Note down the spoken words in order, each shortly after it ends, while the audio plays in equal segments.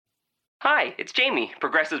Hi, it's Jamie,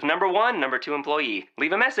 Progressive's number 1, number 2 employee.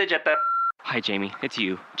 Leave a message at the... Hi, Jamie. It's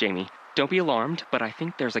you, Jamie. Don't be alarmed, but I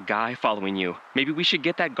think there's a guy following you. Maybe we should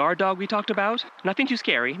get that guard dog we talked about? Nothing too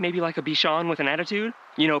scary. Maybe like a Bichon with an attitude?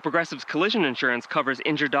 You know, Progressive's collision insurance covers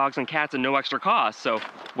injured dogs and cats at no extra cost, so...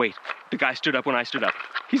 Wait, the guy stood up when I stood up.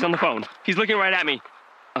 He's on the phone. He's looking right at me.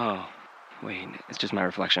 Oh, wait, it's just my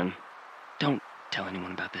reflection. Don't tell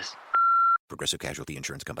anyone about this. Progressive Casualty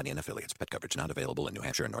Insurance Company and Affiliates. Pet coverage not available in New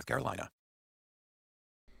Hampshire and North Carolina.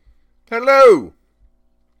 Hello!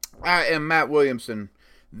 I am Matt Williamson.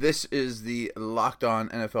 This is the Locked On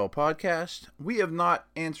NFL podcast. We have not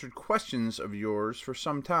answered questions of yours for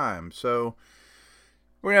some time, so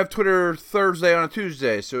we're going to have Twitter Thursday on a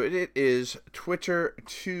Tuesday. So it is Twitter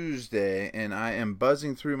Tuesday, and I am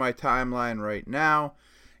buzzing through my timeline right now.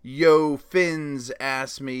 Yo Fins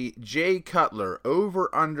asked me, Jay Cutler, over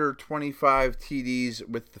under 25 TDs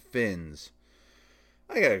with the Fins.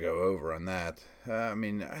 I got to go over on that.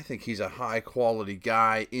 I think he's a high-quality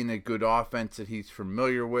guy in a good offense that he's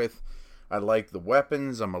familiar with. I like the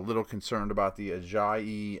weapons. I'm a little concerned about the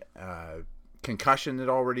Ajayi concussion that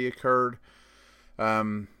already occurred.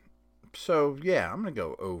 So, yeah, I'm going to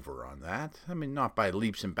go over on that. Not by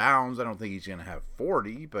leaps and bounds. I don't think he's going to have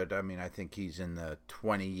 40, but, I think he's in the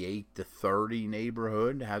 28 to 30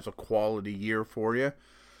 neighborhood. Has a quality year for you.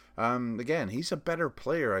 Again, he's a better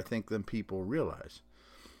player, I think, than people realize.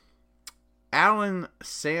 Alan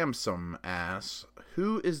Samsom asks,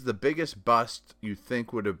 who is the biggest bust you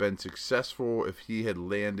think would have been successful if he had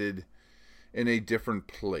landed in a different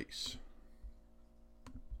place?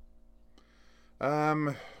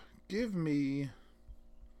 Give me,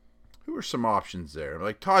 who are some options there?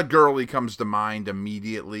 Like Todd Gurley comes to mind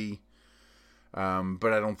immediately,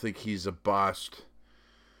 but I don't think he's a bust.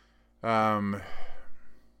 I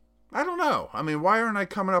don't know. Why aren't I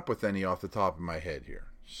coming up with any off the top of my head here?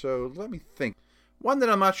 So let me think. One that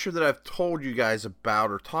I'm not sure that I've told you guys about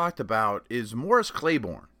or talked about is Morris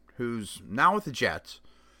Claiborne, who's now with the Jets.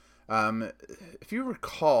 If you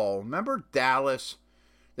recall, remember Dallas?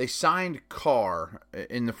 They signed Carr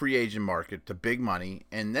in the free agent market to big money,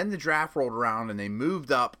 and then the draft rolled around and they moved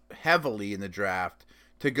up heavily in the draft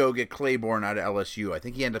to go get Claiborne out of LSU. I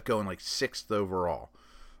think he ended up going like 6th overall.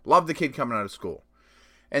 Love the kid coming out of school.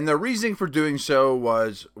 And the reasoning for doing so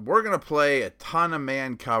was, we're going to play a ton of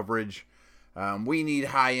man coverage. We need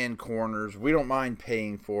high-end corners. We don't mind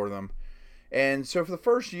paying for them. And so for the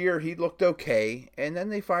first year, he looked okay. And then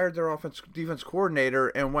they fired their defense coordinator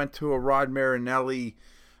and went to a Rod Marinelli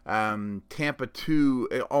Tampa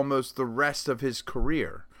 2 almost the rest of his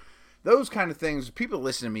career. Those kind of things, people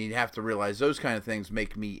listen to me have to realize those kind of things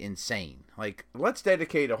make me insane. Like, let's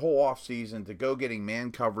dedicate a whole offseason to go getting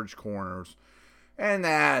man coverage corners. And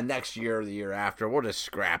next year or the year after, we'll just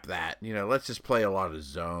scrap that. Let's just play a lot of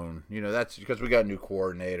zone. That's because we got a new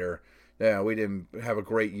coordinator. Yeah, we didn't have a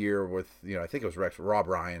great year with, I think it was Rob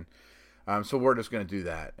Ryan. So we're just going to do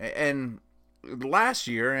that. And last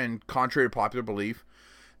year, and contrary to popular belief,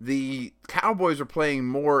 the Cowboys are playing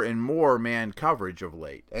more and more man coverage of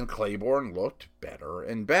late. And Claiborne looked better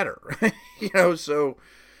and better. So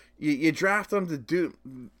you draft them to do.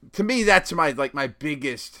 To me, that's my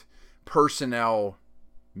biggest personnel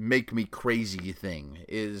make me crazy thing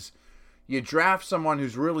is you draft someone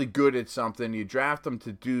who's really good at something, you draft them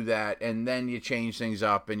to do that, and then you change things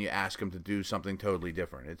up and you ask them to do something totally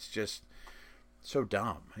different. It's just so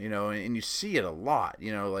dumb, and you see it a lot,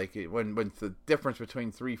 like when the difference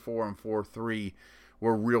between 3-4 and 4-3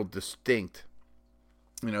 were real distinct.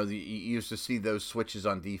 You used to see those switches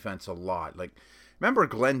on defense a lot. Like, remember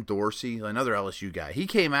Glenn Dorsey, another LSU guy? He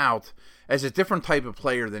came out as a different type of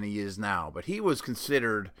player than he is now, but he was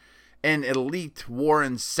considered an elite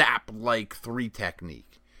Warren Sapp-like 3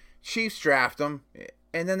 technique. Chiefs draft him,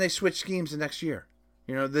 and then they switch schemes the next year.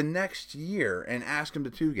 The next year, and ask him to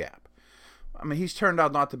 2-gap. He's turned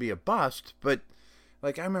out not to be a bust, but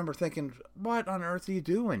I remember thinking, what on earth are you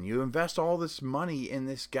doing? You invest all this money in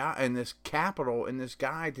this guy, in this capital, in this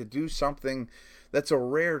guy to do something that's a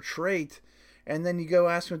rare trait, and then you go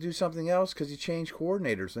ask him to do something else because you change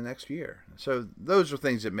coordinators the next year. So those are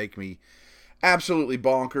things that make me absolutely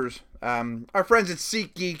bonkers. Our friends at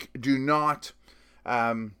SeatGeek do not.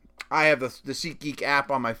 I have the SeatGeek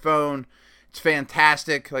app on my phone. It's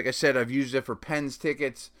fantastic. Like I said, I've used it for Pens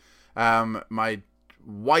tickets. My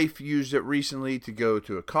wife used it recently to go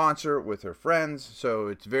to a concert with her friends, so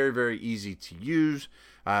it's very, very easy to use.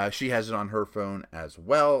 She has it on her phone as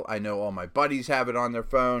well. I know all my buddies have it on their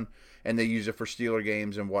phone, and they use it for Steeler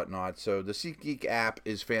games and whatnot. So the SeatGeek app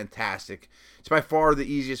is fantastic. It's by far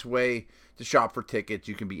the easiest way to shop for tickets.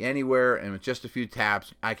 You can be anywhere, and with just a few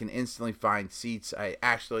taps, I can instantly find seats. I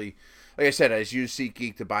actually, like I said, I just used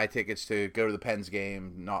SeatGeek to buy tickets to go to the Pens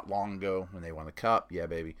game not long ago when they won the Cup. Yeah,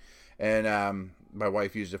 baby. And my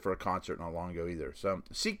wife used it for a concert not long ago either. So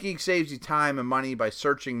SeatGeek saves you time and money by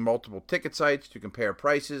searching multiple ticket sites to compare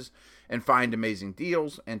prices and find amazing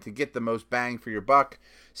deals. And to get the most bang for your buck,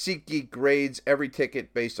 SeatGeek grades every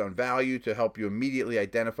ticket based on value to help you immediately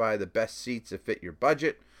identify the best seats that fit your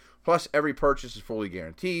budget. Plus, every purchase is fully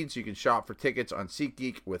guaranteed, so you can shop for tickets on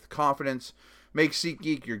SeatGeek with confidence. Make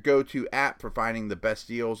SeatGeek your go-to app for finding the best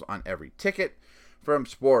deals on every ticket, from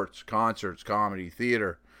sports, concerts, comedy,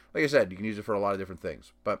 theater. Like I said, you can use it for a lot of different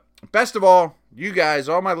things. But best of all, you guys,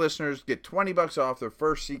 all my listeners, get $20 off their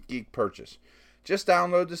first SeatGeek purchase. Just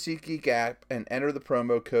download the SeatGeek app and enter the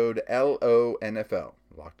promo code LONFL.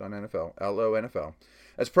 Locked on NFL, LONFL.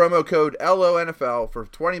 That's promo code LONFL for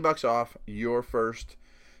 $20 off your first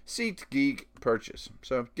SeatGeek purchase.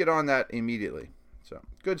 So get on that immediately. So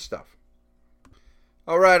good stuff.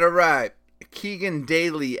 All right. Keegan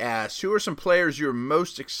Daly asks, who are some players you're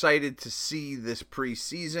most excited to see this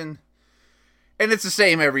preseason? And it's the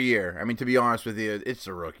same every year. I mean, to be honest with you, it's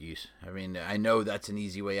the rookies. I mean, I know that's an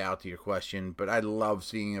easy way out to your question, but I love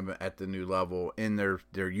seeing them at the new level in their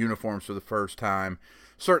uniforms for the first time.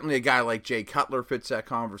 Certainly a guy like Jay Cutler fits that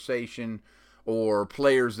conversation, or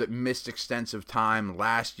players that missed extensive time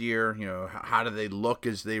last year. You know, how do they look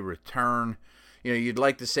as they return? You know, you'd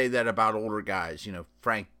like to say that about older guys, you know,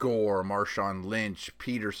 Frank Gore, Marshawn Lynch,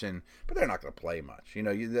 Peterson, but they're not going to play much. You know,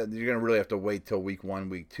 you're going to really have to wait till week 1,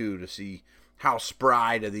 week 2 to see how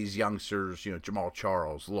spry do these youngsters, you know, Jamal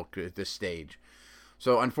Charles, look at this stage.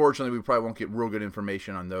 So, unfortunately, we probably won't get real good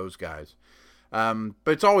information on those guys. But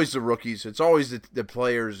it's always the rookies. It's always the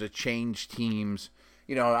players that change teams.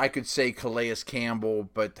 You know, I could say Calais Campbell,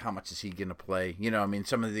 but how much is he going to play? You know, I mean,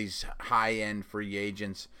 some of these high-end free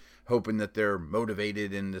agents, hoping that they're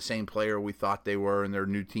motivated and the same player we thought they were and their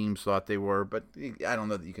new teams thought they were. But I don't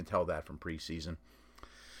know that you can tell that from preseason.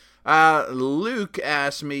 Luke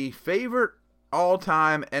asked me, favorite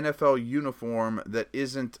all-time NFL uniform that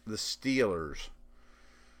isn't the Steelers?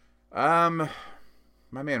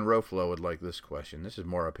 My man Roflo would like this question. This is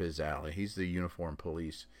more up his alley. He's the uniform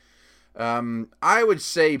police. I would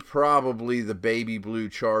say probably the baby blue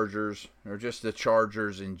Chargers, or just the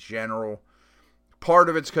Chargers in general. Part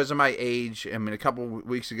of it's because of my age. I mean, a couple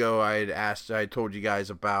weeks ago I told you guys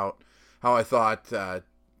about how I thought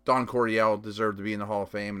Don Coryell deserved to be in the Hall of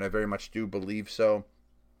Fame, and I very much do believe so.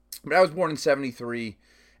 But I was born in 73,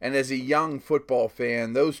 and as a young football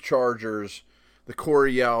fan, those Chargers, the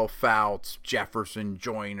Coryell, Fouts, Jefferson,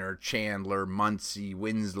 Joyner, Chandler, Muncie,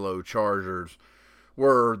 Winslow Chargers,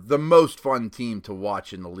 were the most fun team to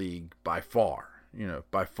watch in the league by far. You know,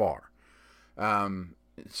 by far.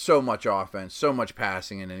 So much offense, so much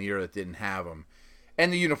passing in an era that didn't have them.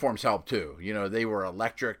 And the uniforms helped too. You know, they were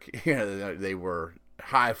electric. You know, they were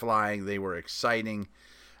high flying. They were exciting.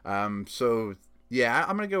 So yeah,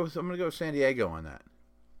 I'm gonna go with San Diego on that.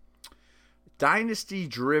 Dynasty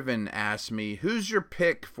Driven asked me, who's your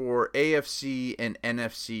pick for AFC and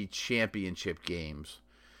NFC championship games?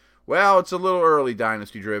 Well, it's a little early,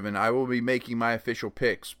 Dynasty Driven. I will be making my official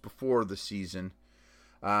picks before the season.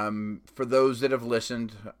 For those that have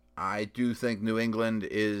listened, I do think New England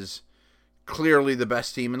is clearly the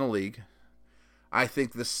best team in the league. I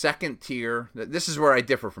think the second tier, this is where I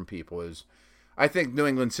differ from people, is I think New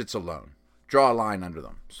England sits alone. Draw a line under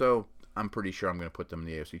them. So I'm pretty sure I'm going to put them in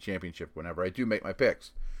the AFC Championship whenever I do make my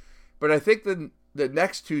picks. But I think the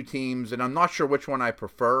next two teams, and I'm not sure which one I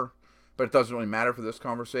prefer, but it doesn't really matter for this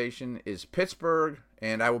conversation, is Pittsburgh,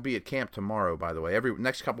 and I will be at camp tomorrow, by the way.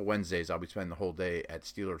 Next couple Wednesdays, I'll be spending the whole day at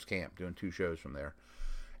Steelers camp, doing 2 shows from there.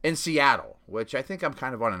 In Seattle, which I think I'm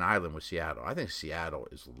kind of on an island with Seattle. I think Seattle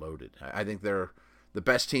is loaded. I think they're the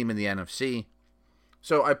best team in the NFC.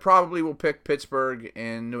 So I probably will pick Pittsburgh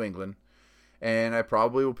and New England, and I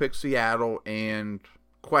probably will pick Seattle and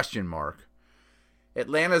question mark.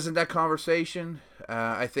 Atlanta's in that conversation.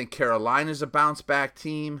 I think Carolina's a bounce-back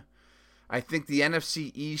team. I think the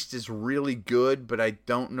NFC East is really good, but I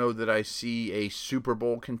don't know that I see a Super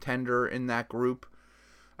Bowl contender in that group.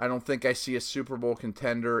 I don't think I see a Super Bowl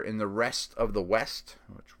contender in the rest of the West,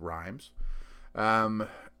 which rhymes. In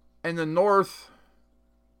the North,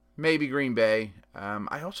 maybe Green Bay.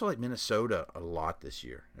 I also like Minnesota a lot this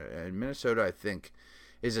year. Minnesota, I think,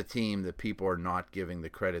 is a team that people are not giving the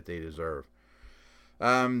credit they deserve.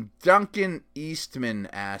 Duncan Eastman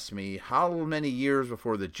asked me, how many years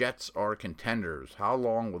before the Jets are contenders? How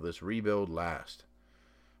long will this rebuild last?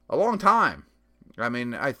 A long time. I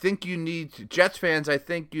mean, I think you need to, Jets fans, I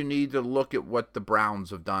think you need to look at what the Browns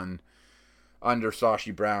have done under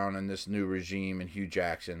Sashi Brown and this new regime and Hugh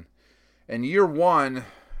Jackson. And year one,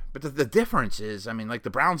 but the difference is, I mean, like the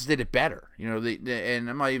Browns did it better. You know, and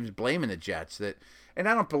I'm not even blaming the Jets. And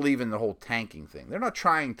I don't believe in the whole tanking thing. They're not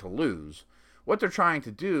trying to lose. What they're trying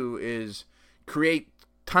to do is create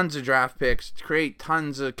tons of draft picks, create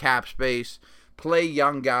tons of cap space, play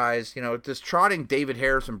young guys. You know, just trotting David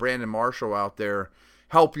Harris and Brandon Marshall out there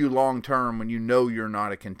help you long term when you know you're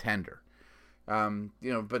not a contender. You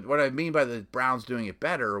know, but what I mean by the Browns doing it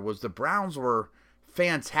better was the Browns were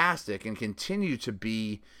fantastic and continue to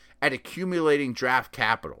be at accumulating draft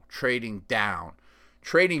capital, trading down,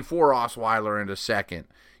 trading for Osweiler in a second,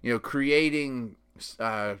 you know, creating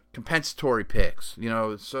compensatory picks, you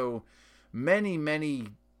know, so many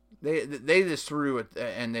they just threw it,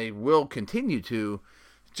 and they will continue to,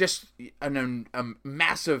 just a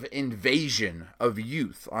massive invasion of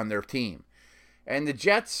youth on their team. And the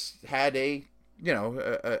Jets had an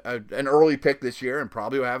early pick this year, and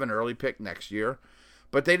probably will have an early pick next year,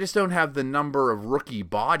 but they just don't have the number of rookie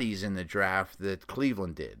bodies in the draft that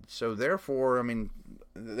Cleveland did. So therefore, I mean,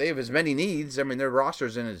 they have as many needs. I mean, their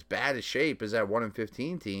roster's in as bad a shape as that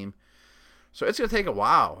 1-15 team. So it's going to take a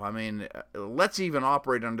while. I mean, let's even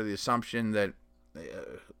operate under the assumption that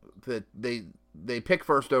they pick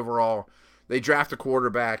first overall, they draft a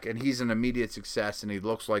quarterback, and he's an immediate success, and he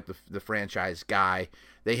looks like the franchise guy.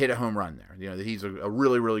 They hit a home run there. You know, that he's a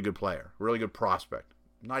really, really good player, really good prospect.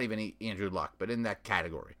 Not even Andrew Luck, but in that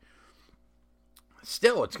category.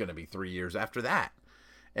 Still, it's going to be 3 years after that.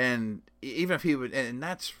 And even if he would, and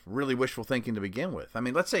that's really wishful thinking to begin with. I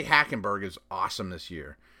mean, let's say Hackenberg is awesome this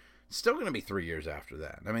year. It's still going to be 3 years after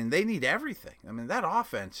that. I mean, they need everything. I mean, that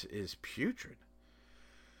offense is putrid.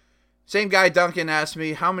 Same guy, Duncan, asked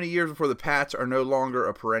me, how many years before the Pats are no longer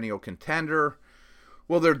a perennial contender?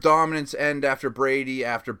 Will their dominance end after Brady,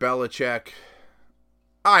 after Belichick?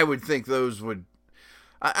 I would think those would...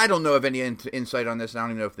 I don't know of any insight on this, and I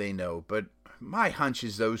don't even know if they know, but my hunch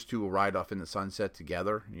is those two will ride off in the sunset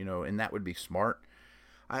together, you know, and that would be smart.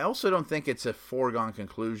 I also don't think it's a foregone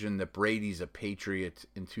conclusion that Brady's a Patriot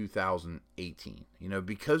in 2018, you know,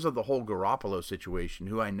 because of the whole Garoppolo situation,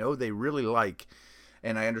 who I know they really like,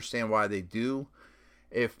 and I understand why they do.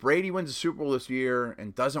 If Brady wins the Super Bowl this year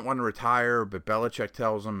and doesn't want to retire, but Belichick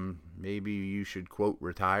tells him maybe you should, quote,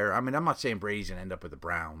 retire. I mean, I'm not saying Brady's going to end up with the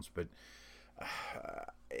Browns, but...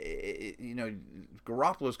 you know,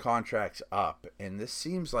 Garoppolo's contract's up, and this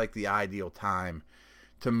seems like the ideal time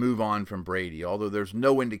to move on from Brady. Although there's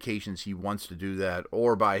no indications he wants to do that,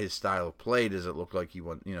 or by his style of play does it look like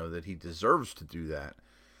that he deserves to do that.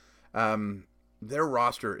 Their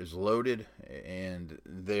roster is loaded, and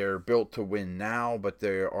they're built to win now, but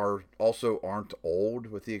they aren't old,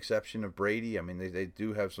 with the exception of Brady. I mean, they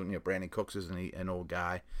do have some. You know, Brandon Cooks is an old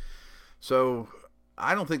guy, so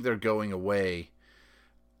I don't think they're going away.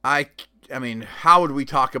 I mean, how would we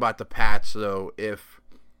talk about the Pats, though, if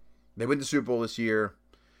they win the Super Bowl this year,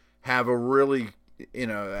 have a really,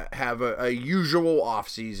 have a usual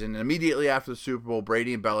offseason, and immediately after the Super Bowl,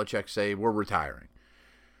 Brady and Belichick say, we're retiring?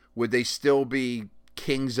 Would they still be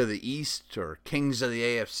kings of the East or kings of the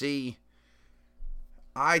AFC?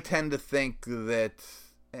 I tend to think that,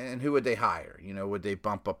 and who would they hire? You know, would they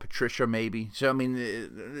bump up Patricia maybe? So, I mean,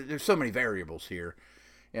 there's so many variables here.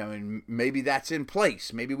 I mean, maybe that's in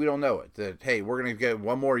place. Maybe we don't know it. That, hey, we're going to get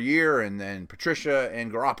one more year, and then Patricia and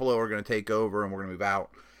Garoppolo are going to take over, and we're going to move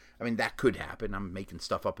out. I mean, that could happen. I'm making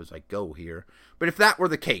stuff up as I go here. But if that were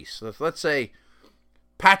the case, let's say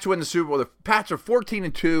Pats win the Super Bowl. The Pats are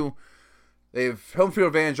 14-2. They have home field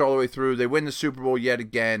advantage all the way through. They win the Super Bowl yet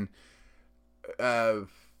again.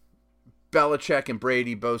 Belichick and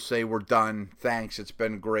Brady both say, we're done. Thanks. It's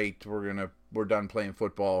been great. We're done playing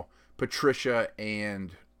football. Patricia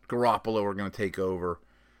and Garoppolo are going to take over.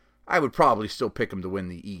 I would probably still pick them to win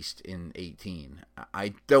the East in 18.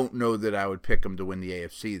 I don't know that I would pick them to win the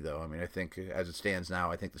AFC, though. I mean, I think as it stands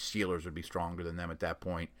now, I think the Steelers would be stronger than them at that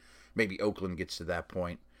point. Maybe Oakland gets to that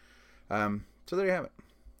point. So there you have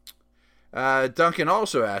it. Duncan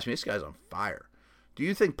also asked me, this guy's on fire, do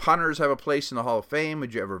you think punters have a place in the Hall of Fame?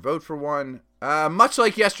 Would you ever vote for one? Much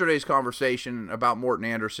like yesterday's conversation about Morton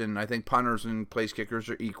Anderson, I think punters and place kickers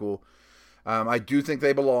are equal. I do think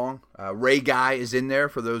they belong. Ray Guy is in there,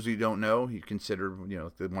 for those who don't know. He's considered,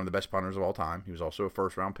 one of the best punters of all time. He was also a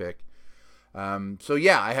first-round pick. So,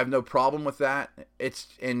 yeah, I have no problem with that.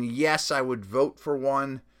 And yes, I would vote for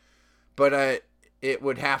one. But it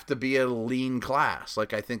would have to be a lean class,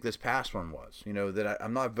 like I think this past one was. That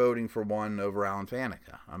I'm not voting for one over Alan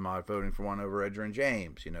Faneca. I'm not voting for one over Edgerrin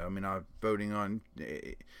James. I'm voting on,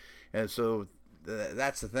 and so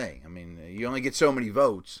that's the thing. You only get so many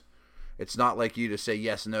votes. It's not like you just say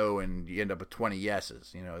yes, no, and you end up with 20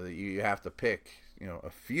 yeses. You have to pick,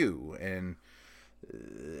 a few, and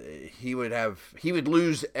he would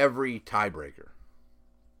lose every tiebreaker.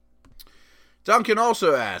 Duncan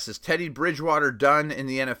also asks, is Teddy Bridgewater done in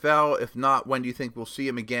the NFL? If not, when do you think we'll see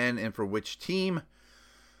him again and for which team?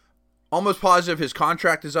 Almost positive his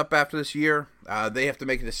contract is up after this year. They have to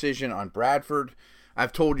make a decision on Bradford.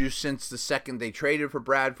 I've told you since the second they traded for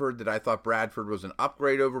Bradford that I thought Bradford was an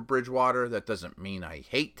upgrade over Bridgewater. That doesn't mean I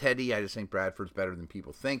hate Teddy. I just think Bradford's better than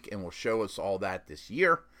people think and will show us all that this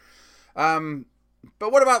year.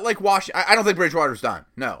 But what about Washington? I don't think Bridgewater's done.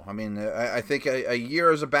 No. I think a year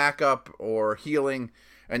as a backup or healing,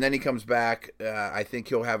 and then he comes back. I think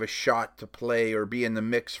he'll have a shot to play or be in the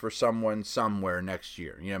mix for someone somewhere next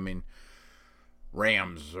year.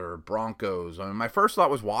 Rams or Broncos. My first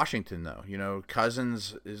thought was Washington, though.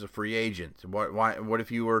 Cousins is a free agent. What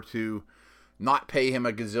if you were to not pay him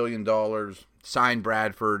a gazillion dollars, sign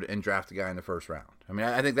Bradford, and draft a guy in the first round?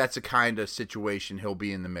 I think that's the kind of situation he'll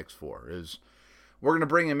be in the mix for. We're going to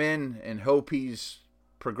bring him in and hope he's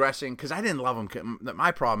progressing. Because I didn't love him.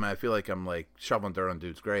 My problem, I feel like I'm shoveling dirt on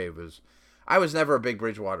dude's grave, is I was never a big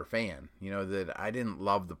Bridgewater fan. That I didn't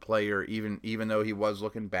love the player, even though he was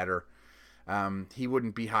looking better. He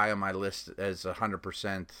wouldn't be high on my list as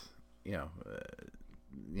 100%,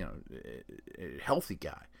 healthy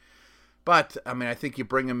guy. But, I think you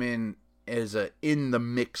bring him in as a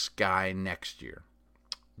in-the-mix guy next year.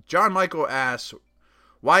 John Michael asks,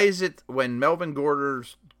 why is it when Melvin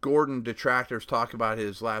Gordon detractors talk about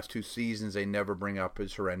his last 2 seasons, they never bring up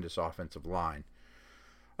his horrendous offensive line?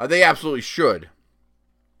 They absolutely should.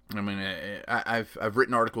 I've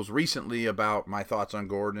written articles recently about my thoughts on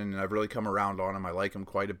Gordon, and I've really come around on him. I like him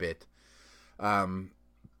quite a bit.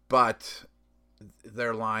 But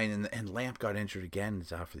their line, and Lamp got injured again,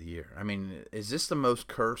 is out for the year. Is this the most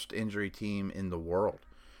cursed injury team in the world?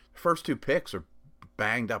 The first 2 picks are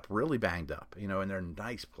banged up, really banged up, and they're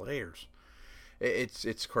nice players.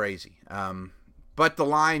 It's crazy. But the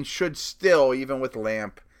line should still, even with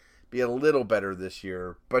Lamp, be a little better this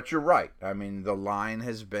year. But you're right. The line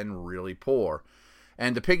has been really poor.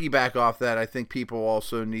 And to piggyback off that, I think people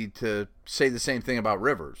also need to say the same thing about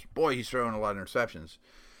Rivers. Boy, he's throwing a lot of interceptions.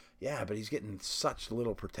 Yeah, but he's getting such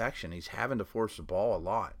little protection. He's having to force the ball a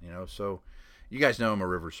lot, So you guys know I'm a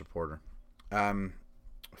Rivers supporter.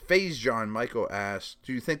 FaZe John Michael asks,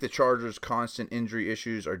 do you think the Chargers' constant injury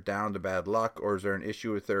issues are down to bad luck, or is there an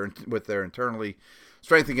issue with their internally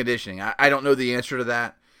strength and conditioning? I don't know the answer to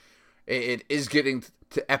that. It is getting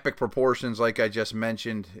to epic proportions, like I just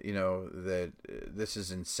mentioned, that this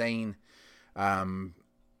is insane.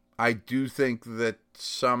 I do think that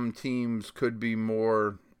some teams could be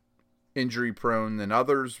more injury prone than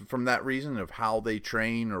others from that reason of how they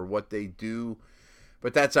train or what they do.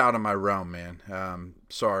 But that's out of my realm, man.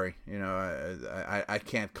 Sorry. I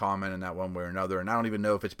can't comment on that one way or another. And I don't even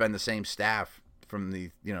know if it's been the same staff from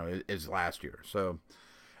as last year. So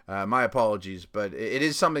my apologies. But it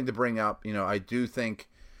is something to bring up. I do think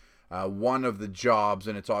one of the jobs,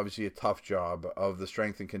 and it's obviously a tough job, of the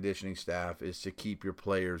strength and conditioning staff is to keep your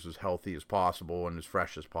players as healthy as possible and as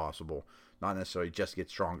fresh as possible. Not necessarily just get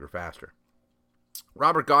stronger faster.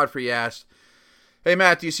 Robert Godfrey asked, hey,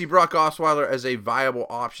 Matt, do you see Brock Osweiler as a viable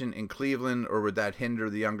option in Cleveland, or would that hinder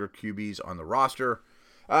the younger QBs on the roster?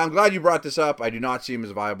 I'm glad you brought this up. I do not see him as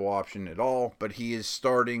a viable option at all, but he is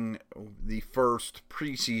starting the first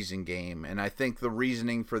preseason game, and I think the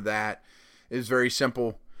reasoning for that is very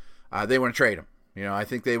simple. They want to trade him. I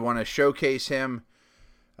think they want to showcase him.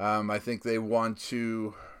 I think they want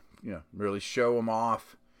to, really show him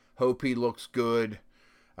off, hope he looks good.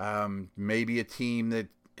 Maybe a team that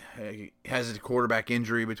has a quarterback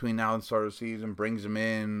injury between now and the start of the season brings him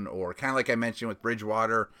in, or kind of like I mentioned with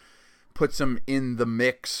Bridgewater, puts him in the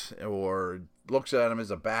mix, or looks at him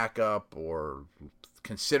as a backup, or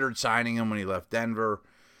considered signing him when he left Denver.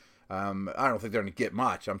 I don't think they're going to get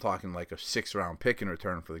much. I'm talking like a 6th-round pick in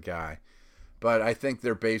return for the guy. But I think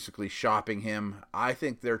they're basically shopping him. I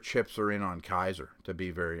think their chips are in on Kizer, to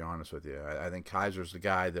be very honest with you. I think Kaiser's the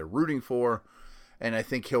guy they're rooting for, and I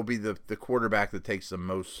think he'll be the quarterback that takes the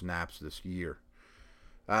most snaps this year.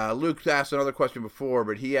 Luke asked another question before,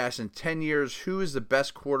 but he asked, in 10 years, who is the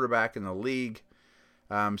best quarterback in the league?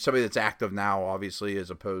 Somebody that's active now, obviously,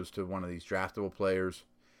 as opposed to one of these draftable players.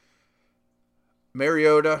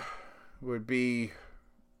 Mariota would be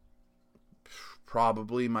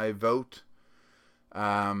probably my vote.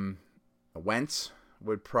 Wentz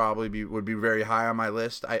would be very high on my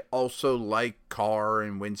list. I also like Carr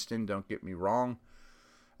and Winston, don't get me wrong.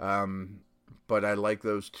 But I like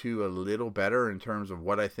those two a little better in terms of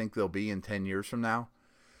what I think they'll be in 10 years from now.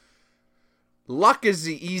 Luck is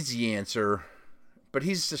the easy answer, but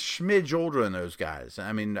he's a smidge older than those guys.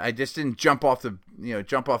 I mean, I just didn't jump off the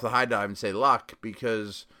high dive and say Luck,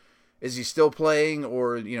 because is he still playing,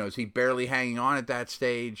 or is he barely hanging on at that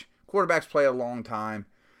stage? Quarterbacks play a long time.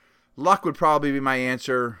 Luck would probably be my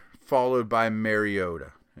answer, followed by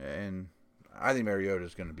Mariota, and I think Mariota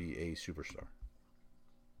is going to be a superstar.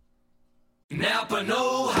 Napa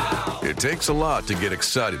know-how. It takes a lot to get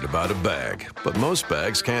excited about a bag, but most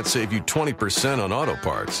bags can't save you 20% on auto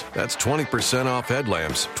parts. That's 20% off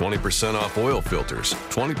headlamps, 20% off oil filters,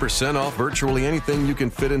 20% off virtually anything you can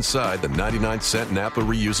fit inside the 99-cent Napa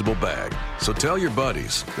reusable bag. So tell your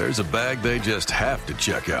buddies, there's a bag they just have to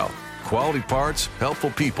check out. Quality parts,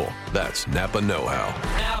 helpful people. That's Napa know-how.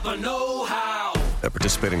 Napa know-how. At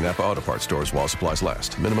participating Napa Auto Parts stores while supplies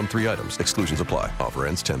last. Minimum 3 items. Exclusions apply. Offer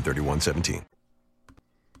ends 10/31/17.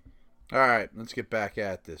 All right, let's get back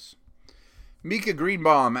at this. Mika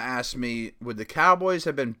Greenbaum asked me, would the Cowboys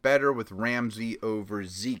have been better with Ramsey over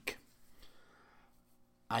Zeke?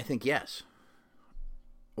 I think yes.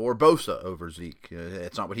 Or Bosa over Zeke.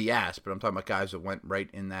 It's not what he asked, but I'm talking about guys that went right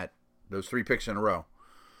in those 3 picks in a row.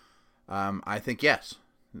 I think yes.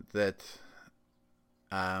 That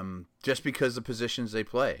just because the positions they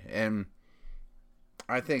play. And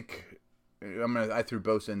I think I threw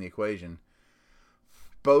Bosa in the equation.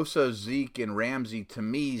 Bosa, Zeke, and Ramsey, to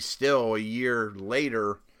me, still a year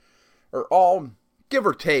later, are all, give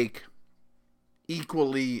or take,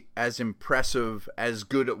 equally as impressive, as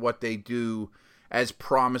good at what they do, as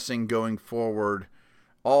promising going forward.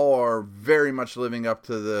 All are very much living up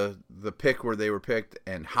to the pick where they were picked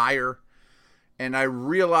and higher. And I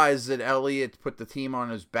realized that Elliott put the team on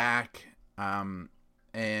his back, and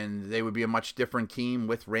they would be a much different team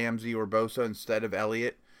with Ramsey or Bosa instead of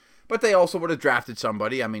Elliott. But they also would have drafted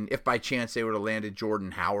somebody. I mean, if by chance they would have landed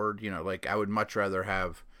Jordan Howard, I would much rather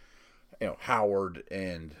have, Howard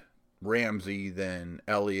and Ramsey than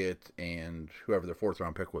Elliott and whoever the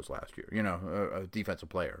 4th-round pick was last year. A defensive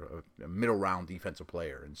player, a middle-round defensive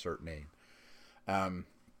player, insert name.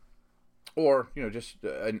 Or, just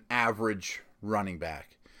an average running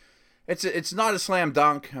back. It's not a slam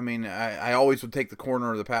dunk. I mean, I always would take the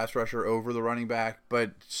corner or the pass rusher over the running back,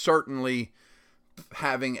 but certainly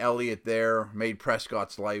having Elliott there made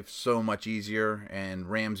Prescott's life so much easier, and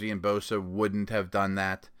Ramsey and Bosa wouldn't have done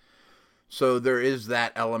that. So there is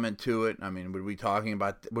that element to it. I mean, would we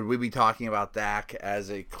be talking about Dak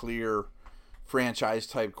as a clear franchise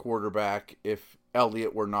type quarterback if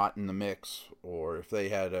Elliott were not in the mix, or if they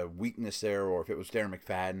had a weakness there, or if it was Darren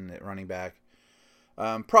McFadden at running back?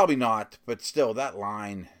 Probably not, but still, that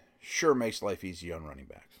line sure makes life easy on running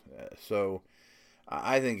backs. So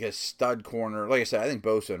I think a stud corner, like I said, I think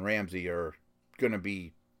Bosa and Ramsey are going to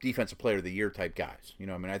be defensive player of the year type guys.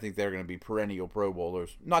 I think they're going to be perennial Pro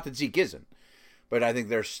Bowlers. Not that Zeke isn't, but I think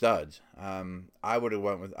they're studs. I would have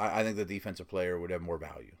went with, I think the defensive player would have more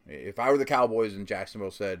value. If I were the Cowboys and Jacksonville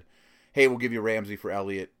said, hey, we'll give you Ramsey for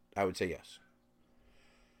Elliott, I would say yes.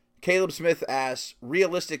 Caleb Smith asks,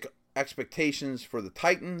 realistic expectations for the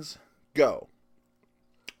Titans? Go.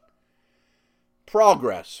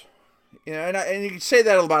 Progress. And you can say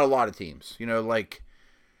that about a lot of teams.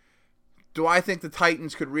 Do I think the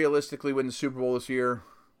Titans could realistically win the Super Bowl this year?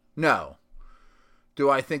 No. Do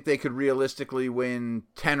I think they could realistically win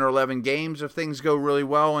 10 or 11 games if things go really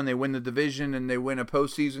well and they win the division and they win a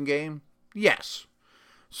postseason game? Yes.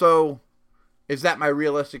 So, is that my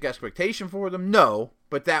realistic expectation for them? No,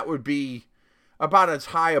 but that would be about as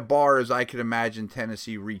high a bar as I could imagine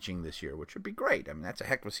Tennessee reaching this year, which would be great. I mean, that's a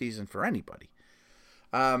heck of a season for anybody.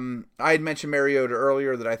 I had mentioned Mariota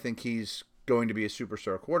earlier that I think he's going to be a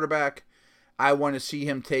superstar quarterback. I want to see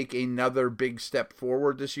him take another big step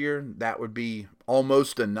forward this year. That would be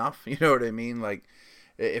almost enough. You know what I mean? Like,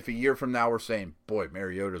 if a year from now we're saying, boy,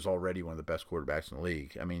 Mariota's already one of the best quarterbacks in the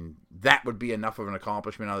league, I mean, that would be enough of an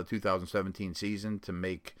accomplishment out of the 2017 season to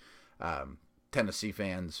make Tennessee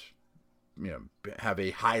fans, have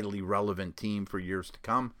a highly relevant team for years to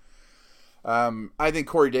come. I think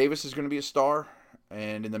Corey Davis is going to be a star.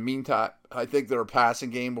 And in the meantime, I think their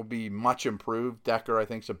passing game will be much improved. Decker, I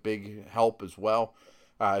think, is a big help as well.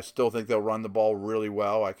 I still think they'll run the ball really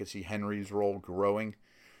well. I could see Henry's role growing.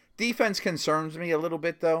 Defense concerns me a little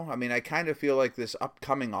bit, though. I mean, I kind of feel like this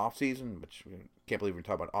upcoming offseason, which I can't believe we're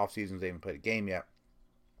talking about offseasons, they haven't played a game yet,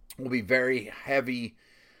 will be very heavy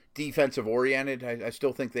defensive-oriented. I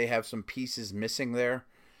still think they have some pieces missing there.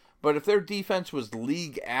 But if their defense was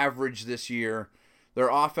league average this year, their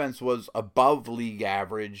offense was above league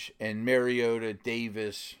average, and Mariota,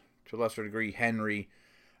 Davis, to a lesser degree Henry,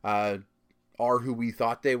 are who we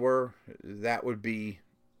thought they were, that would be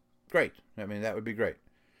great. I mean, that would be great.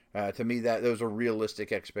 To me, those are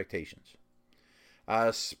realistic expectations.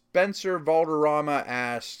 Sylvester Valderrama,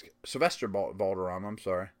 I'm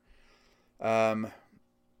sorry.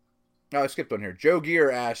 I skipped one here. Joe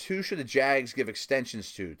Gear asked, who should the Jags give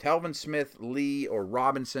extensions to? Telvin Smith, Lee, or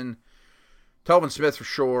Robinson? Telvin Smith for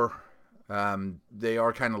sure. They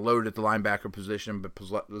are kind of loaded at the linebacker position, but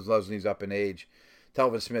Posluszny's up in age.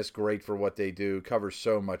 Telvin Smith's great for what they do. Covers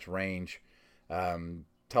so much range.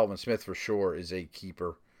 Telvin Smith for sure is a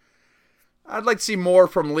keeper. I'd like to see more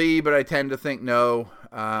from Lee, but I tend to think no.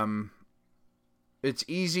 It's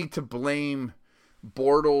easy to blame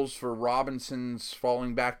Bortles for Robinson's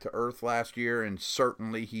falling back to earth last year, and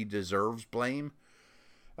certainly he deserves blame.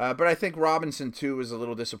 But I think Robinson, too, was a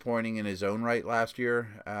little disappointing in his own right last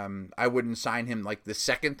year. I wouldn't sign him like the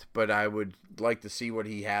second, but I would like to see what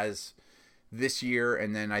he has this year,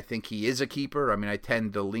 and then I think he is a keeper. I mean, I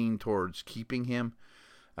tend to lean towards keeping him.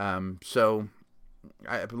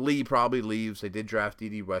 Lee probably leaves. They did draft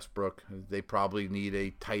D.D. Westbrook. They probably need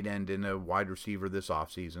a tight end and a wide receiver this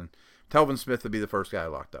offseason. Telvin Smith would be the first guy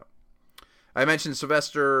locked up. I mentioned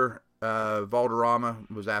Sylvester Valderrama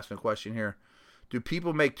was asking a question here. Do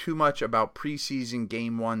people make too much about preseason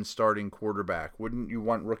game one starting quarterback? Wouldn't you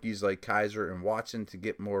want rookies like Kaiser and Watson to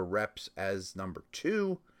get more reps as number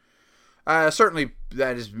 2? Certainly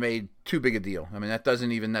that is made too big a deal. I mean, that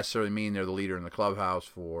doesn't even necessarily mean they're the leader in the clubhouse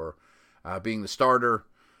for being the starter.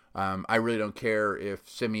 I really don't care if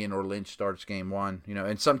Simeon or Lynch starts game one.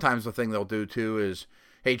 And sometimes the thing they'll do too is,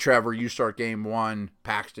 hey, Trevor, you start game one.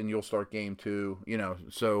 Paxton, you'll start game 2.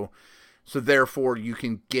 So therefore, you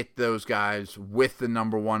can get those guys with the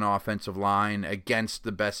number 1 offensive line against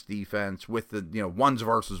the best defense with the ones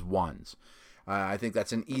versus ones. I think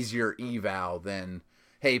that's an easier eval than,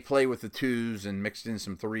 hey, play with the 2s and mixed in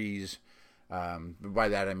some 3s. By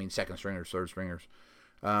that I mean second stringers, third stringers.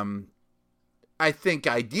 I think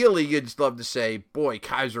ideally you'd just love to say, boy,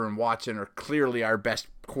 Kaiser and Watson are clearly our best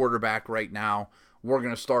quarterback right now. We're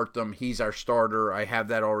going to start them. He's our starter. I have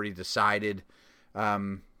that already decided.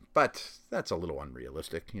 But that's a little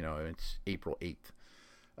unrealistic. It's April 8th.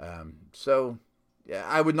 So, yeah,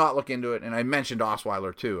 I would not look into it. And I mentioned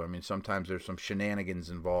Osweiler, too. I mean, sometimes there's some shenanigans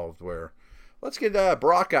involved where let's get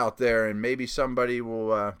Brock out there and maybe somebody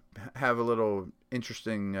will have a little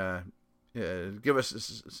interesting, give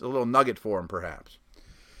us a little nugget for him, perhaps.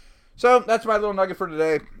 So that's my little nugget for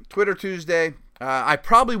today. Twitter Tuesday. I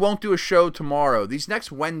probably won't do a show tomorrow. These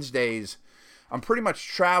next Wednesdays, I'm pretty much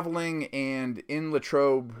traveling and in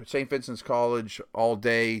Latrobe, St. Vincent's College, all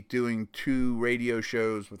day doing 2 radio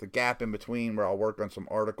shows with a gap in between where I'll work on some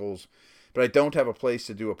articles. But I don't have a place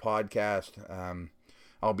to do a podcast.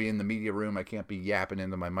 I'll be in the media room. I can't be yapping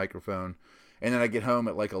into my microphone. And then I get home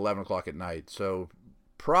at like 11 o'clock at night. So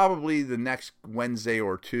probably the next Wednesday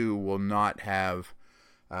or 2 will not have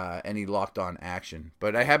any Locked On action.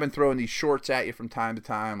 But I have been throwing these shorts at you from time to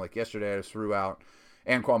time. Like yesterday I threw out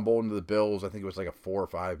Anquan Boldin to the Bills. I think it was like a 4 or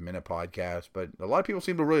 5 minute podcast. But a lot of people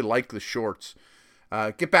seem to really like the shorts.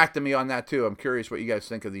 Get back to me on that too. I'm curious what you guys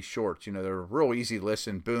think of these shorts. They're real easy to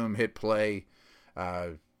listen. Boom, hit play.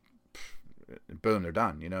 Boom, they're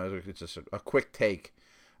done. It's just a quick take.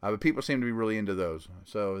 But people seem to be really into those.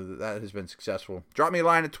 So that has been successful. Drop me a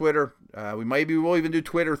line at Twitter. We'll even do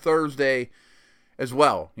Twitter Thursday as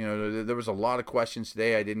well. There was a lot of questions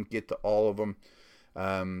today. I didn't get to all of them.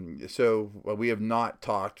 So we have not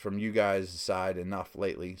talked from you guys' side enough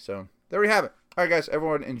lately. So there we have it. All right, guys,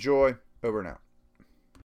 everyone enjoy. Over and out.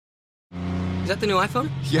 Is that the new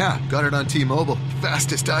iPhone? Yeah, got it on T-Mobile.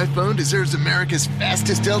 Fastest iPhone deserves America's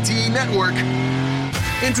fastest LTE network.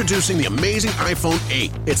 Introducing the amazing iPhone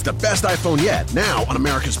 8. It's the best iPhone yet, now on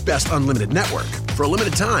America's best unlimited network. For a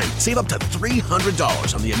limited time, save up to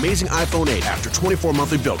 $300 on the amazing iPhone 8 after 24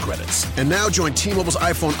 monthly bill credits. And now join T-Mobile's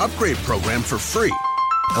iPhone upgrade program for free.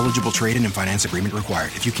 Eligible trade-in and finance agreement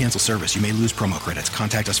required. If you cancel service, you may lose promo credits.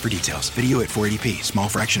 Contact us for details. Video at 480p. Small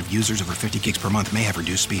fraction of users over 50 gigs per month may have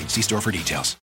reduced speed. See store for details.